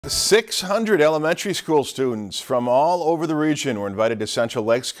600 elementary school students from all over the region were invited to Central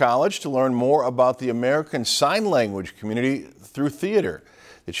Lakes College to learn more about the American Sign Language community through theater.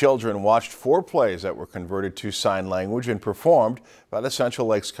 The children watched 4 plays that were converted to sign language and performed by the Central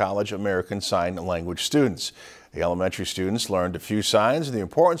Lakes College American Sign Language students. The elementary students learned a few signs and the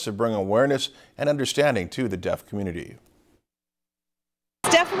importance of bringing awareness and understanding to the deaf community.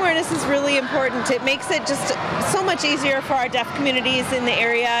 Deaf awareness is really important. It makes it just so much easier for our deaf communities in the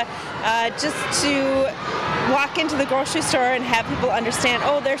area just to walk into the grocery store and have people understand,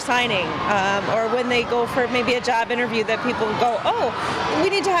 oh, they're signing, or when they go for maybe a job interview that people go, oh, we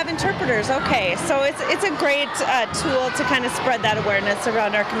need to have interpreters. Okay, so it's a great tool to kind of spread that awareness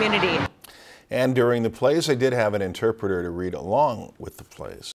around our community. And during the plays, they did have an interpreter to read along with the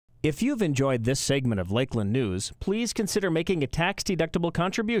plays. If you've enjoyed this segment of Lakeland News, please consider making a tax-deductible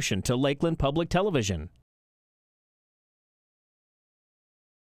contribution to Lakeland Public Television.